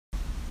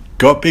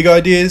Got big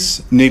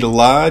ideas? Need a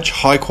large,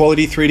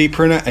 high-quality 3D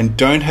printer and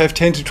don't have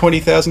 $10,000 to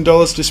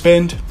 $20,000 to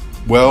spend?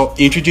 Well,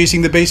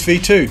 introducing the Beast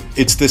V2.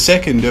 It's the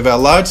second of our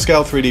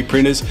large-scale 3D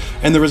printers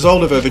and the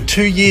result of over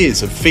 2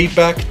 years of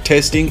feedback,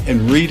 testing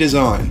and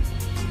redesign.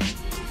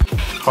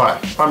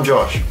 Hi, I'm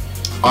Josh.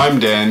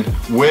 I'm Dan,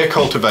 we're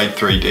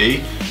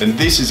Cultivate3d and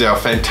this is our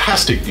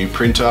fantastic new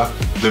printer,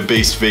 the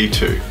Beast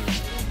V2.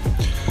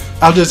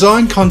 Our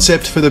design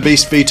concept for the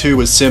Beast V2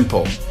 was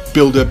simple.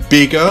 Build a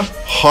bigger,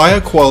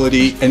 higher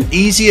quality and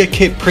easier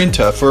kit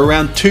printer for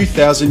around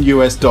 $2,000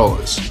 US.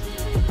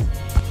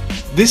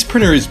 This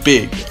printer is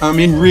big, I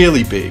mean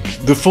really big.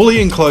 The fully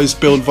enclosed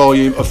build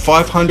volume of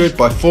 500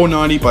 by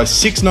 490 by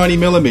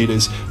 690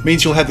 millimeters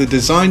means you'll have the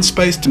design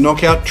space to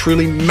knock out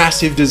truly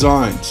massive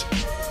designs.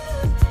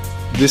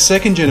 The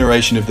second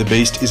generation of the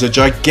Beast is a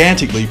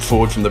gigantic leap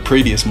forward from the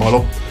previous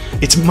model.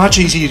 It's much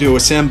easier to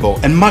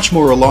assemble and much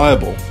more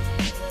reliable.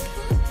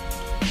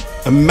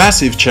 A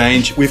massive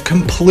change, we've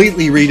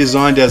completely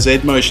redesigned our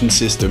Z-motion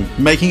system,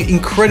 making it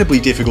incredibly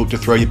difficult to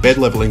throw your bed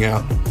leveling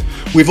out.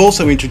 We've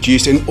also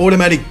introduced an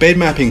automatic bed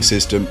mapping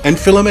system and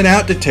filament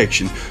out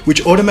detection,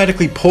 which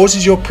automatically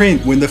pauses your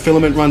print when the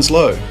filament runs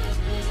low.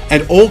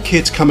 And all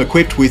kits come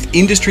equipped with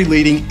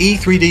industry-leading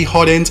E3D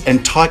hot ends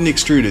and Titan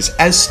extruders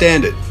as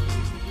standard.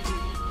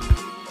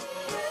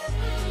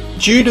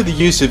 Due to the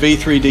use of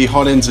E3D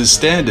hot ends as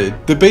standard,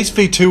 the Beast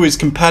V2 is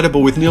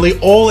compatible with nearly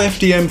all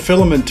FDM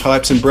filament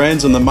types and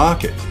brands on the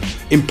market.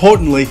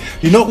 Importantly,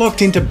 you're not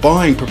locked into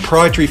buying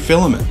proprietary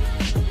filament.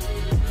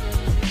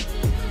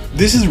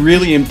 This is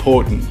really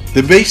important.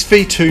 The Beast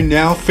V2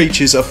 now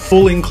features a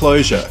full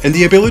enclosure and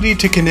the ability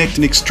to connect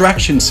an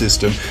extraction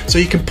system so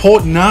you can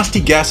port nasty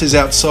gases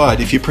outside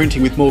if you're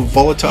printing with more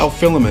volatile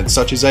filaments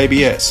such as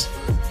ABS.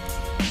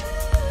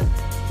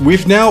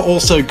 We've now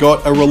also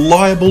got a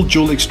reliable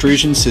dual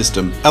extrusion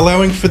system,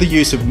 allowing for the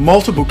use of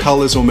multiple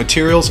colours or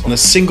materials on a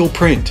single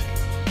print.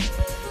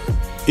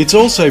 It's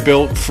also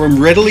built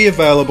from readily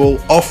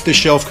available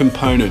off-the-shelf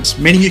components,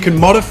 meaning you can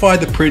modify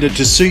the printer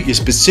to suit your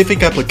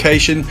specific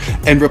application,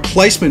 and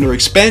replacement or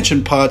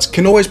expansion parts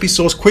can always be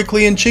sourced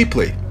quickly and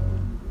cheaply.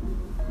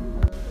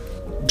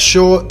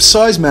 Sure,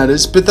 size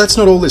matters, but that's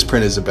not all this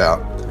printer's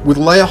about. With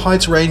layer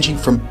heights ranging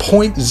from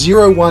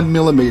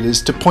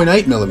 0.01mm to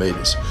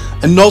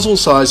 0.8mm, and nozzle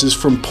sizes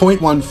from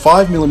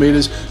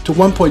 0.15mm to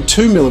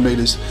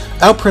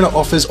 1.2mm, our printer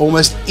offers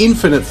almost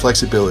infinite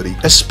flexibility,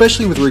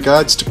 especially with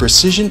regards to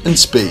precision and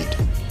speed.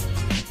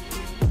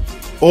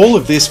 All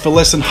of this for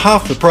less than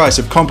half the price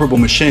of comparable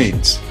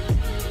machines.